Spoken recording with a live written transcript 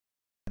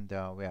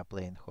and we are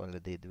playing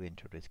Holiday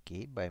Adventure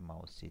Escape by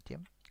MouseCity.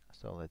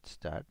 So let's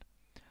start.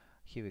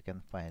 Here we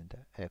can find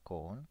a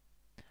cone.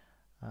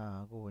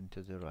 Going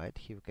to the right,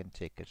 here we can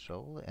take a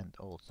shovel and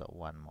also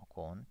one more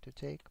cone to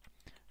take.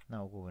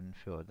 Now going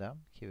further,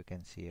 here we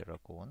can see a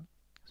raccoon.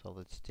 So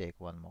let's take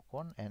one more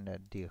cone and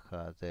dig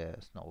the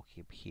snow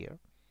heap here.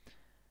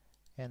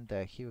 And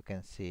here we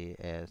can see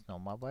a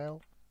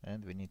snowmobile,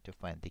 and we need to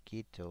find the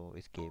key to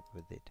escape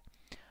with it.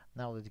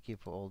 Now let's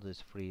give all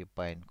these 3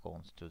 pine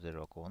cones to the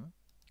raccoon.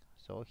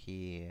 So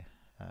he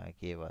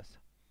gave us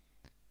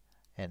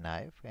a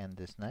knife, and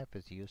this knife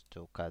is used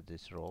to cut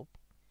this rope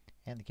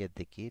and get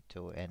the key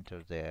to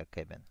enter the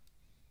cabin.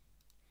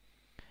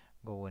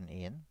 Going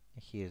in,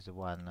 here's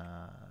one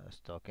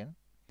stocking.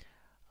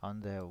 On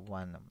the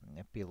one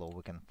pillow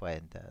we can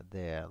find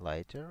the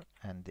lighter,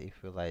 and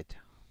if we light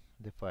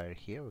the fire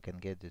here we can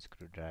get the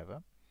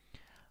screwdriver.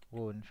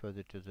 Going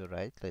further to the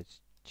right,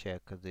 let's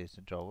check these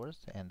drawers,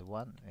 and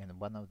in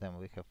one of them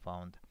we have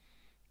found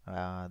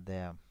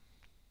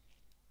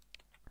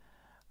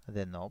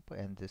the knob,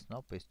 and this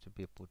knob is to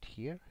be put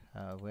here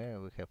where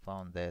we have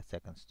found the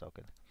second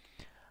stocking.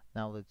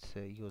 Now let's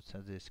use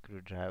the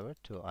screwdriver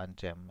to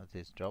unjam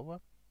this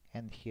drawer,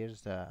 and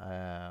here's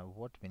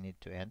what we need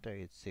to enter.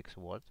 It's 6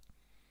 words.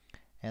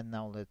 And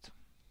now let's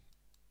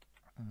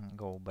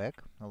go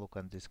back, look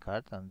at this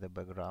card on the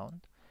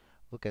background.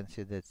 We can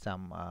see that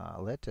some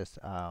letters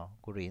are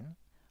green,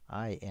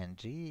 ING,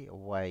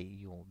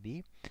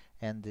 YUB,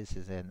 and this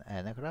is an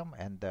anagram,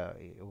 and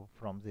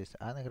from this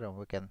anagram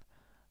we can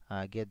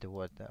get the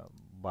word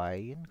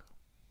buying.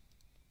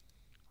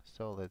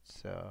 So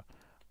let's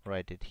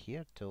write it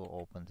here to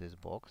open this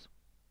box.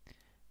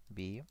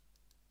 B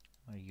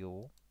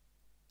U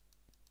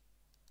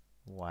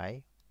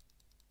Y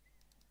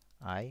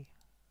I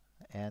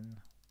N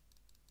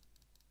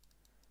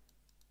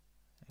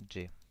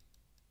G.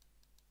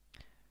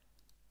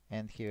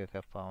 And here I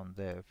have found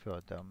the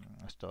third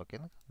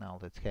stocking. Now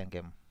let's hang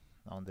him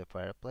on the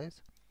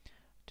fireplace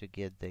to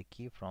get the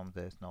key from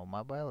the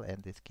snowmobile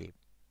and escape.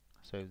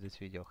 So if this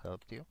video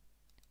helped you,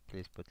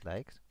 please put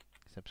likes,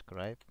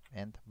 subscribe,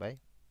 and bye.